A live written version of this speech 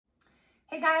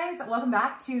Hey guys, welcome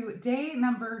back to day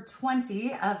number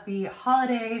 20 of the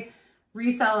holiday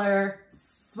reseller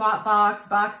swap box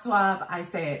swap. I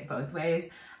say it both ways.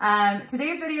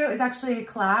 Today's video is actually a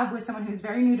collab with someone who's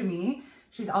very new to me.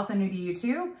 She's also new to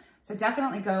YouTube, so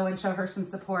definitely go and show her some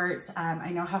support.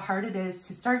 I know how hard it is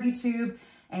to start YouTube,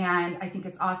 and I think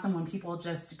it's awesome when people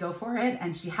just go for it,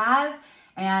 and she has.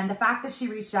 And the fact that she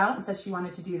reached out and said she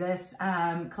wanted to do this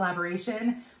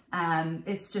collaboration,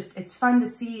 it's fun to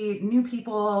see new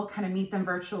people, kind of meet them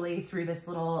virtually through this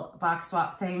little box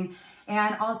swap thing,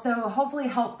 and also hopefully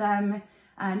help them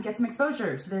get some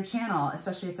exposure to their channel,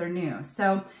 especially if they're new.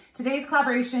 So today's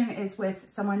collaboration is with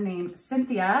someone named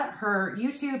Cynthia. Her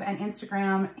YouTube and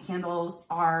Instagram handles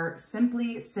are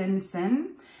Simply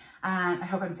Cincin. I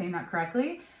hope I'm saying that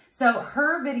correctly. So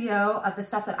her video of the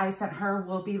stuff that I sent her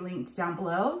will be linked down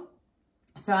below.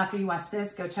 So after you watch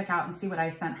this, go check out and see what I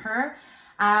sent her.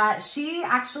 She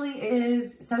actually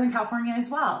is Southern California as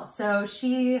well. So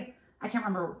I can't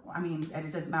remember, I mean,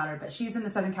 it doesn't matter, but she's in the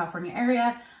Southern California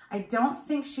area. I don't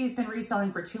think she's been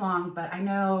reselling for too long, but I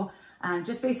know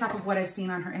just based off of what I've seen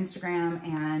on her Instagram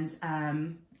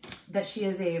and that she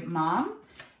is a mom.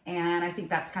 And I think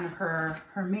that's kind of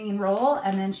her main role.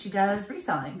 And then she does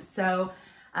reselling. So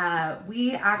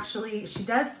she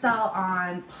does sell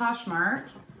on Poshmark.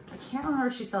 I can't remember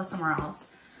if she sells somewhere else.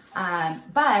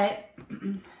 But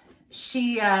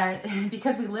she,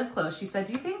 because we live close, she said,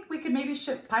 do you think we could maybe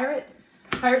ship pirate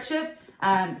ship?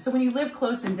 So when you live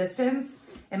close in distance,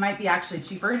 it might be actually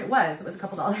cheaper. And it was a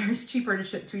couple dollars cheaper to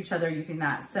ship to each other using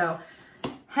that. So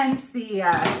hence we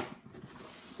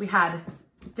had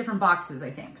different boxes, I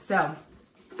think. So,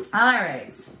 all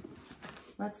right,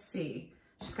 let's see.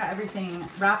 She's got everything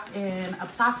wrapped in a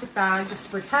plastic bag just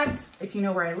to protect. If you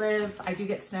know where I live, I do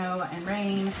get snow and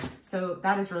rain, so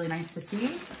that is really nice to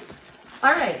see.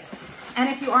 All right, and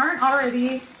if you aren't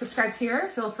already subscribed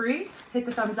here, feel free, hit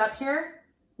the thumbs up here.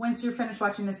 Once you're finished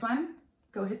watching this one,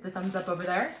 go hit the thumbs up over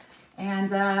there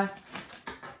and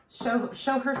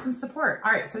show her some support.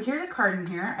 All right, so here's a card in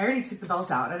here. I already took the belt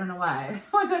out. I don't know why.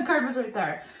 The card was right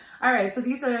there. All right, so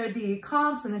these are the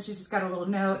comps, and then she's just got a little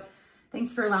note. Thank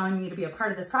you for allowing me to be a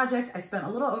part of this project. I spent a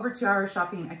little over 2 hours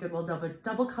shopping at Goodwill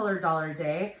double color dollar a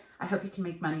day. I hope you can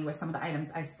make money with some of the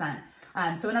items I sent.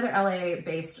 So another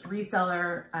LA-based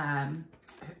reseller.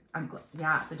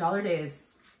 Yeah, the dollar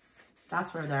days,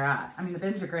 that's where they're at. I mean, the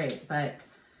bins are great, but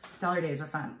dollar days are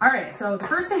fun. All right, so the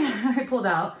first thing I pulled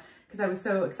out, because I was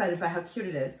so excited by how cute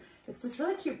it is, it's this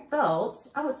really cute belt.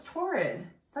 Oh, it's Torrid.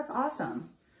 That's awesome.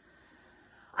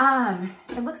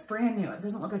 It looks brand new. It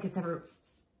doesn't look like it's ever,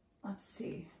 let's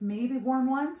see, maybe worn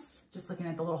once, just looking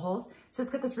at the little holes. So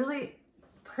it's got this really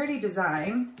pretty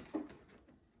design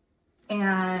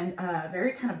and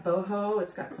very kind of boho.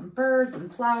 It's got some birds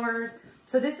and flowers.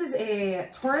 So this is a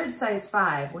Torrid size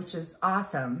 5, which is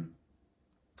awesome.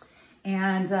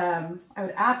 And I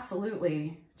would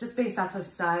absolutely, just based off of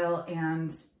style and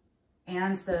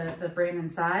the brand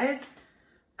and size,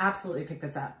 absolutely pick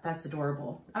this up. That's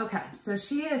adorable. Okay, so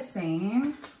she is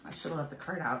saying, I should have left the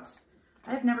card out.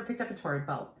 I have never picked up a Torrid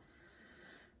belt.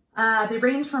 They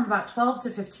range from about 12 to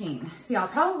 15. So yeah, I'll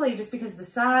probably, just because of the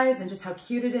size and just how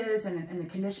cute it is and the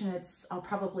condition, I'll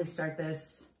probably start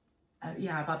this,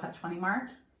 yeah, about that 20 mark.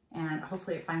 And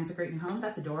hopefully it finds a great new home.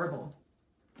 That's adorable.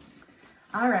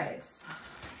 All right,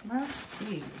 let's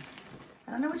see.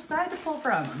 I don't know which side to pull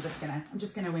from. I'm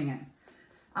just gonna wing it.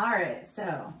 All right,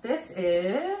 so this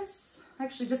is, I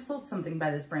actually just sold something by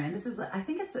this brand. This is, I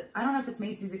don't know if it's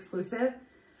Macy's exclusive,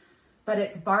 but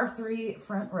it's Bar 3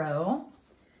 front row.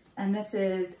 And this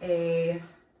is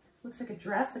looks like a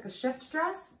dress, like a shift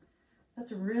dress.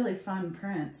 That's a really fun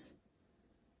print. It's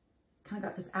kind of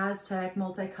got this Aztec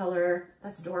multicolor.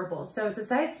 That's adorable. So it's a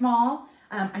size small.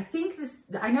 I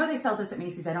know they sell this at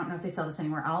Macy's. I don't know if they sell this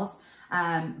anywhere else.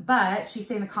 But she's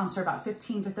saying the comps are about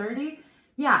 15 to 30.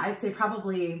 Yeah, I'd say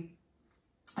probably,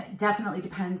 it definitely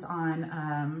depends on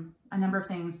a number of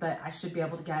things, but I should be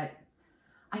able to get,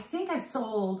 I think I've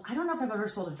sold, I don't know if I've ever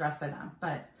sold a dress by them,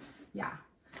 but yeah.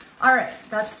 All right,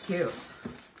 that's cute.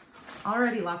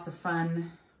 Already lots of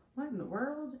fun, what in the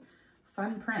world?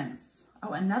 Fun prints.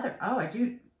 Oh, I don't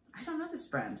know this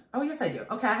brand. Oh, yes, I do.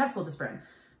 Okay, I have sold this brand.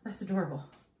 That's adorable.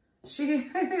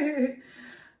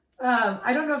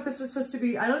 I don't know if this was supposed to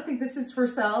be, I don't think this is for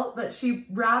sale, but she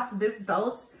wrapped this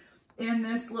belt in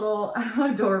this little,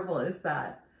 how adorable is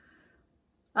that?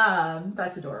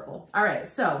 That's adorable. All right,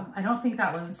 so I don't think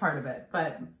that one's part of it,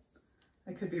 but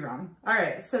I could be wrong. All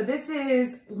right, so this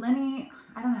is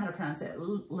I don't know how to pronounce it,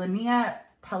 Linnea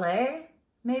Pele,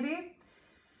 maybe?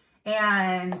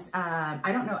 And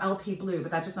I don't know LP Blue,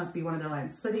 but that just must be one of their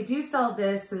lines. So they do sell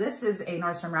this. So this is a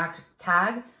Nordstrom Rack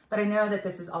tag, but I know that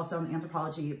this is also on the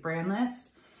Anthropologie brand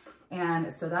list.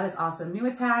 And so that is awesome.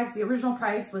 New tags, the original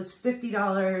price was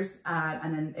 $50,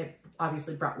 and then it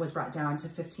obviously was brought down to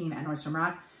 $15 at Nordstrom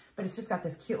Rack, but it's just got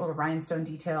this cute little rhinestone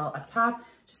detail up top,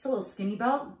 just a little skinny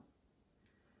belt.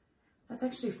 That's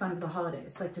actually fun for the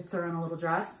holidays, like to throw on a little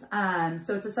dress.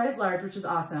 So it's a size large, which is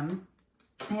awesome.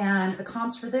 And the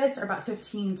comps for this are about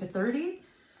 15 to 30.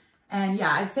 And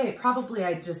yeah, I'd say probably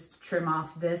I'd just trim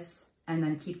off this and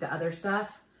then keep the other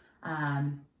stuff.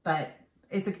 But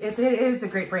it is a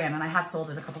great brand, and I have sold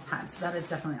it a couple times. So that is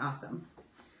definitely awesome.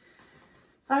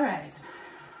 All right.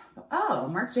 Oh,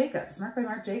 Marc Jacobs, Marc by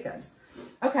Marc Jacobs.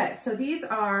 Okay, so these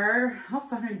are, how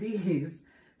fun are these?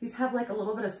 These have like a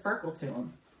little bit of sparkle to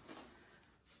them.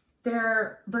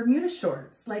 They're Bermuda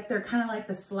shorts, like they're kind of like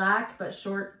the slack but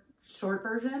short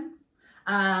version.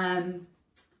 And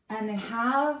they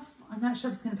have, I'm not sure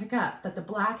if it's gonna pick up, but the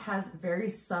black has very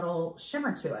subtle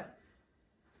shimmer to it.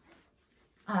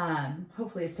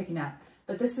 Hopefully it's picking up,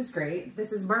 but this is great.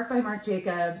 This is Marc by Marc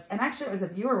Jacobs. And actually it was a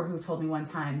viewer who told me one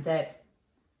time that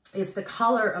if the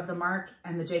color of the Marc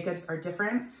and the Jacobs are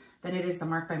different, then it is the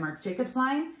Marc by Marc Jacobs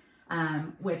line,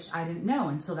 which I didn't know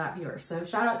until that viewer. So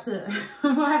shout out to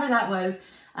whoever that was.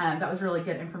 That was really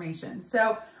good information.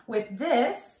 So with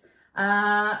this,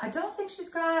 I don't think she's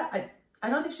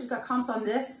got comps on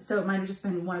this, so it might have just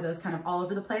been one of those kind of all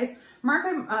over the place. Marc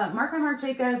by Marc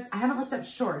Jacobs, I haven't looked up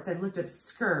shorts, I've looked up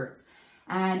skirts.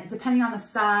 And depending on the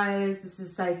size, this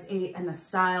is size 8, and the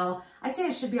style, I'd say I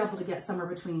should be able to get somewhere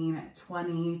between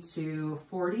 20 to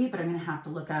 40, but I'm gonna have to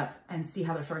look up and see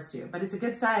how their shorts do. But it's a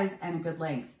good size and a good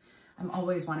length. I'm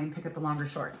always wanting to pick up the longer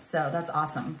shorts, so that's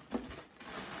awesome.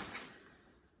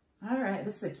 All right,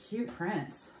 this is a cute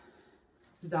print.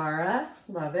 Zara,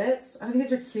 love it. Oh,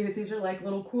 these are cute. These are like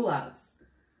little cool outs.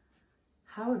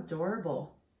 How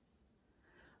adorable.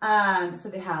 So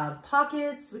they have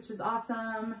pockets, which is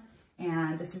awesome.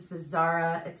 And this is the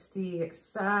Zara. It's the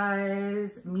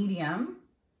size medium.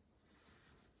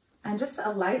 And just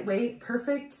a lightweight,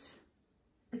 perfect.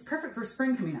 It's perfect for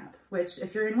spring coming up, which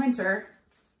if you're in winter,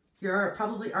 you're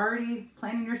probably already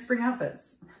planning your spring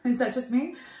outfits. Is that just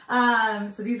me?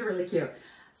 So these are really cute.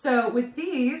 So with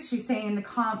these, she's saying the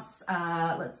comps,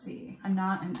 let's see, I'm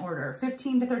not in order,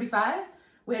 15 to 35,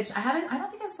 which I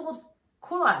don't think I've sold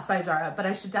cool outs by Zara, but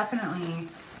I should definitely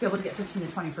be able to get 15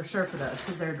 to 20 for sure for those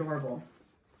because they're adorable.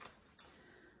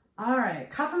 All right,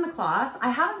 cut from the cloth. I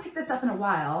haven't picked this up in a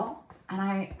while, and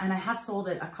I have sold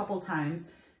it a couple times.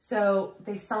 So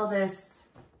they sell this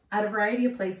at a variety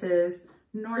of places,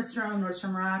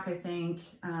 Nordstrom Rack, I think,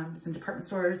 some department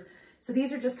stores. So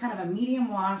these are just kind of a medium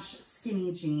wash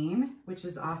skinny jean, which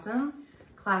is awesome.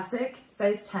 Classic,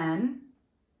 size 10.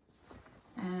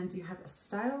 And do you have a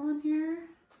style on here?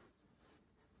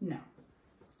 No,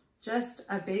 just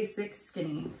a basic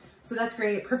skinny. So that's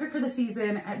great, perfect for the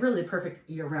season, and really perfect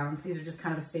year round. These are just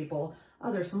kind of a staple.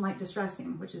 Oh, there's some light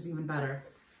distressing, which is even better.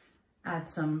 Add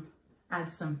some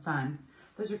fun.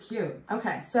 Those are cute.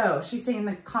 Okay, so she's saying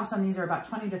the comps on these are about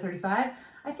 20 to 35.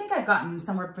 I think I've gotten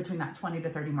somewhere between that 20 to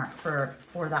 30 mark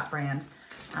for that brand.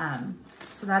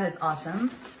 So that is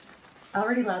awesome. I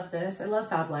already love this. I love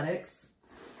Fabletics.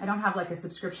 I don't have like a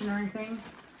subscription or anything.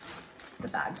 The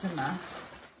bag's in the,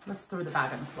 let's throw the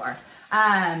bag on the floor.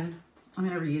 I'm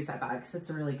gonna reuse that bag because it's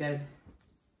a really good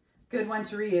one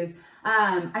to reuse.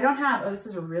 I don't have, oh, this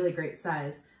is a really great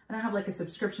size. I don't have like a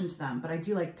subscription to them, but I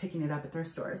do like picking it up at thrift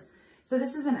stores. So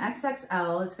this is an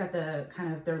XXL. It's got the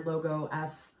kind of their logo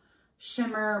F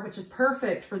shimmer, which is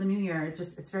perfect for the new year.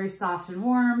 It's very soft and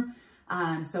warm.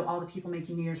 So all the people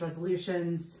making New Year's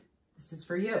resolutions, this is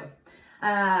for you.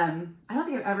 I don't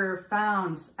think I've ever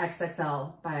found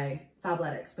XXL by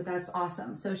Fabletics, but that's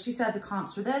awesome. So she said the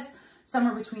comps for this,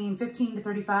 somewhere between 15 to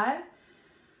 35.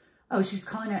 Oh, she's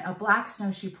calling it a black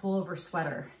snowshoe pullover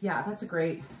sweater. Yeah, that's a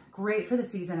great for the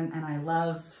season, and I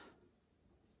love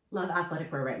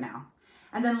athletic wear right now.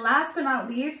 And then last but not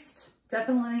least,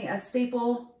 definitely a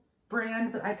staple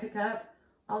brand that I pick up.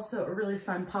 Also a really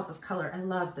fun pop of color. I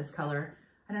love this color.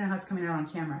 I don't know how it's coming out on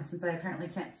camera since I apparently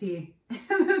can't see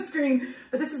in the screen,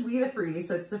 but this is We the Free.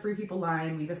 So it's the Free People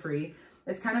line, We the Free.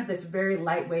 It's kind of this very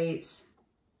lightweight,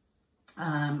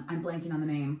 I'm blanking on the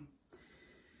name.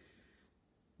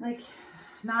 Like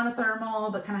not a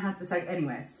thermal, but kind of has the type.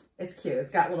 Anyways, it's cute.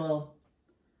 It's got little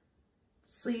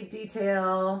sleeve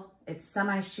detail. It's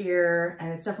semi-sheer,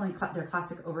 and it's definitely their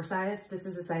classic oversized. This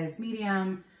is a size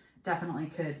medium. Definitely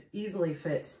could easily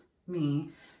fit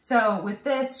me. So with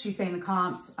this, she's saying the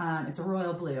comps, it's a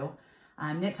royal blue.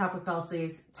 knit top with bell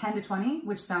sleeves, 10 to 20,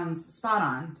 which sounds spot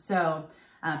on. So,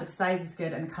 but the size is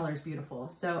good and the color is beautiful.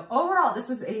 So overall, this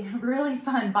was a really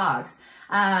fun box.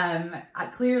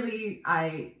 Clearly,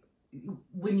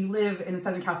 when you live in the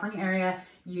Southern California area,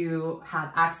 you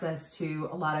have access to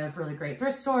a lot of really great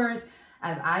thrift stores,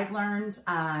 as I've learned,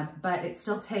 but it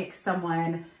still takes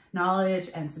someone knowledge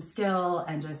and some skill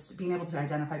and just being able to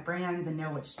identify brands and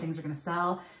know which things are going to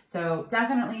sell. So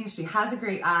definitely, she has a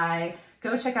great eye.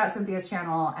 Go check out Cynthia's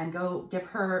channel and go give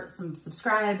her some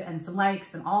subscribe and some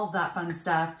likes and all of that fun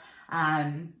stuff.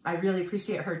 I really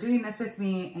appreciate her doing this with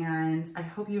me, and I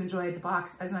hope you enjoyed the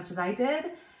box as much as I did.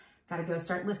 Got to go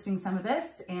start listing some of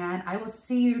this, and I will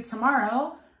see you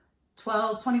tomorrow,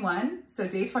 12/21, so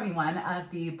day 21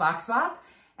 of the box swap.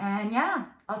 And yeah,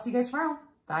 I'll see you guys tomorrow.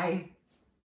 Bye.